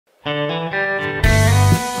Hello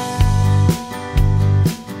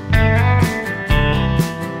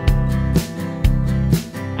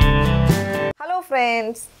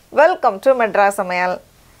friends, welcome to Madras Samayal.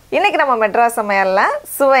 இன்னைக்கு நம்ம Madras Samayalல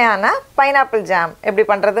சுவையான பைனாப்பிள் ஜாம் எப்படி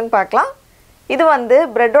பண்றதுன்னு பார்க்கலாம். இது வந்து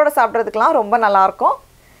பிரெட்டோட சாப்பிடுறதுக்குலாம் ரொம்ப நல்லா இருக்கும்.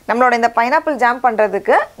 நம்மளோட இந்த பைனாப்பிள் ஜாம்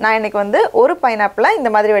பண்றதுக்கு நான் இன்னைக்கு வந்து ஒரு பைனாப்பிளை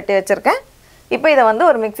இந்த மாதிரி வெட்டி வச்சிருக்கேன். இப்போ இத வந்து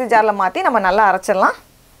ஒரு மிக்ஸி ஜார்ல மாத்தி நம்ம நல்லா அரைச்சிடலாம்.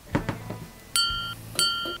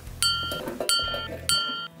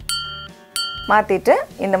 மாத்திட்டு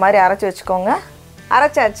இந்த மாதிரி அரைச்சு வச்சுக்கோங்க.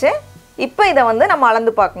 அரைச்சாச்சு. இப்போ இத வந்து நம்ம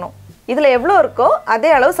அளந்து பார்க்கணும். இதுல எவ்வளவு இருக்கோ அதே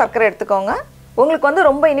அளவு சர்க்கரை எடுத்துக்கோங்க. உங்களுக்கு வந்து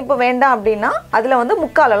ரொம்ப இனிப்பு வேண்டாம் அப்படினா அதுல வந்து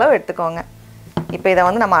 1/4 அளவு எடுத்துக்கோங்க. இப்போ இத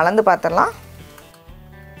வந்து நம்ம அளந்து பார்த்தறலாம்.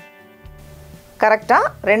 கரெக்ட்டா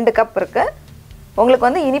 2 கப் இருக்கு. உங்களுக்கு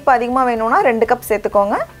வந்து இனிப்பு அதிகமா வேணும்னா 2 கப்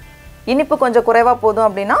சேர்த்துக்கோங்க. இனிப்பு கொஞ்சம் குறைவா போதும்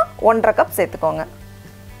அப்படினா 1/2 கப் சேர்த்துக்கோங்க.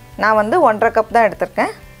 நான் வந்து 1/2 கப் தான்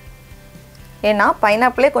எடுத்துர்க்கேன். ஏன்னா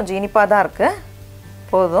பைனாப்பிளே கொஞ்சம் இனிப்பா தான் இருக்கு.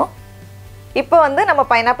 போதும். இப்போ வந்து நம்ம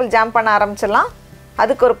பைனாப்பிள் ஜாம் பண்ண ஆரம்பிச்சிடலாம்.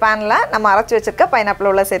 அதுக்கு ஒரு panல நம்ம அரைச்சு வச்சிருக்க பைனாப்பிள்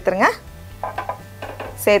உள்ள சேர்த்துருங்க.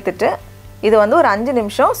 சேர்த்துட்டு இது வந்து ஒரு 5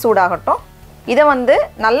 நிமிஷம் சூடாகட்டும். இத வந்து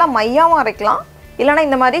நல்லா மையாவும் அரைக்கலாம். இல்லனா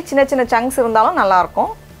இந்த மாதிரி சின்ன சின்ன chunks இருந்தாலும் நல்லா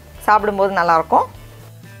இருக்கும். சாப்பிடும்போது நல்லா இருக்கும்.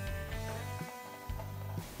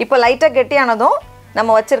 இப்போ லைட்டா கெட்டியானதும்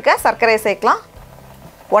நம்ம வச்சிருக்க சர்க்கரை சேர்க்கலாம்.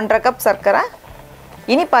 1/2 கப் சர்க்கரை.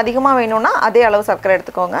 இனிப்பு அதிகமா வேணும்னா அதே அளவு சர்க்கரை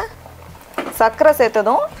எடுத்துக்கோங்க. சர்க்கரை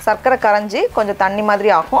சேர்த்ததும் சர்க்கரை கரைஞ்சி கொஞ்சம் தண்ணி மாதிரி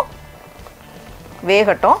ஆகும்.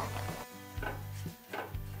 வேகட்டும்.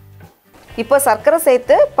 இப்போ சர்க்கரை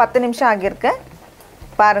சேர்த்து 10 நிமிஷம் ஆகிருக்கு.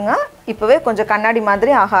 பாருங்க இப்பவே கொஞ்சம் கண்ணாடி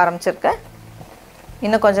மாதிரி ஆக ஆரம்பிச்சிருக்கு.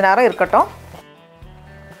 இன்னும் கொஞ்ச நேரம் இருக்கட்டும்.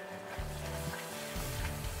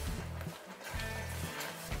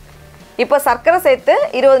 இப்போ சர்க்கரை சேர்த்து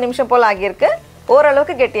 20 நிமிஷம் போல ஆகிருக்கு.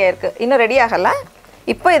 ஓரளவுக்கு கெட்டியா இருக்கு. இன்னும் ரெடி ஆகல.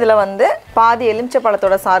 இப்போ இதுல வந்து பாதி எலுமிச்சை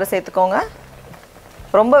பழத்தோட சாறு சேர்த்துக்கோங்க.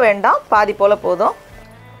 ரொம்ப வேண்டாம், பாதி போல போதும்.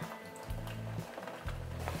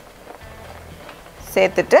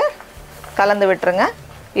 சேர்த்துட்டு கலந்து விட்டுருங்க.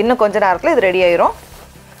 இன்னும் கொஞ்ச நேரத்துல இது ரெடி ஆயிரும்.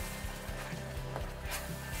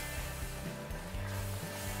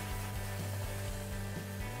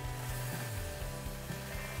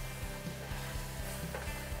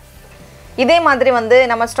 இதே மாதிரி வந்து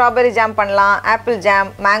நம்ம ஸ்ட்ராபெரி ஜாம் பண்ணலாம், ஆப்பிள் ஜாம்,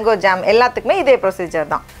 மேங்கோ ஜாம் எல்லாத்துக்குமே இதே ப்ரொசீஜர்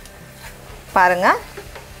தான். பாருங்க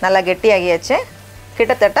நல்லா கெட்டியாகியாச்சு.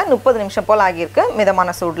 கிட்டத்தட்ட 30 நிமிஷம் போல ஆகியிருக்கு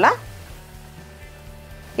மிதமான சூடுல.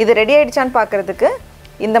 இது ரெடி ஆயிடுச்சான்னு பார்க்கிறதுக்கு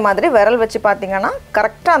இந்த மாதிரி விரல் வச்சு பார்த்தீங்கன்னா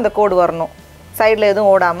கரெக்டாக அந்த கோடு வரணும். சைடில்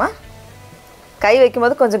எதுவும் ஓடாம. கை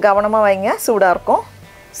வைக்கும்போது கொஞ்சம் கவனமாக வைங்க, சூடாக இருக்கும்.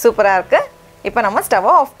 சூப்பராக இருக்கு. இப்போ நம்ம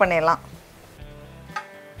ஸ்டவ்வை ஆஃப் பண்ணிடலாம்.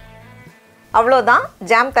 அவ்வளோதான்,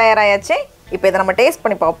 ஜாம் தயாராயாச்சு. இப்போ இதை நம்ம டேஸ்ட்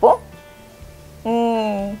பண்ணி பார்ப்போம்.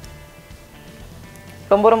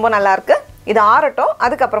 ரொம்ப ரொம்ப நல்லா இருக்கு. இது ஆறட்டும்,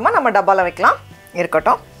 அதுக்கப்புறமா நம்ம டப்பாவில் வைக்கலாம்.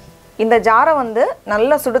 இருக்கட்டும். இந்த ஜாரை வந்து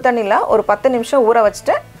நல்ல சுடு தண்ணியில் ஒரு 10 நிமிஷம் ஊற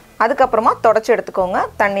வச்சுட்டு அதுக்கப்புறமா தொடச்சி எடுத்துக்கோங்க,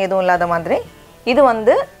 தண்ணி எதுவும் இல்லாத மாதிரி. இது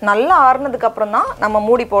வந்து நல்லா ஆறுனதுக்கப்புறம் தான் நம்ம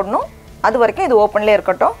மூடி போடணும். அது வரைக்கும் இது ஓப்பன்லேயே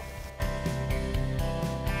இருக்கட்டும்.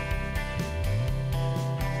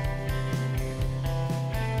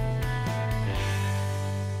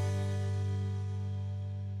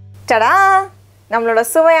 டடா, நம்மளோட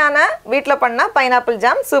சுவையான வீட்டில் பண்ண பைனாப்பிள்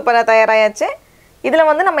ஜாம் சூப்பராக தயாராயாச்சு. இதில்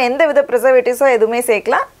வந்து நம்ம எந்த வித ப்ரிசர்வேட்டிவ்ஸோ எதுவுமே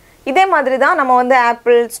சேர்க்கலாம். இதே மாதிரி தான் நம்ம வந்து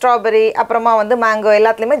ஆப்பிள், ஸ்ட்ராபெரி, அப்புறமா வந்து மேங்கோ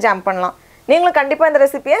எல்லாத்துலேயுமே ஜாம் பண்ணலாம். நீங்களும் கண்டிப்பாக இந்த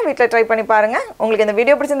ரெசிபியை வீட்டில் ட்ரை பண்ணி பாருங்கள். உங்களுக்கு இந்த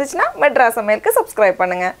வீடியோ பிடிச்சிருந்துச்சுன்னா மெட்ராஸ் சமையலுக்கு சப்ஸ்கிரைப்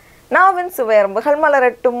பண்ணுங்கள். நாவின் சுவையரம்புகள்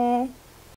மலரட்டும்.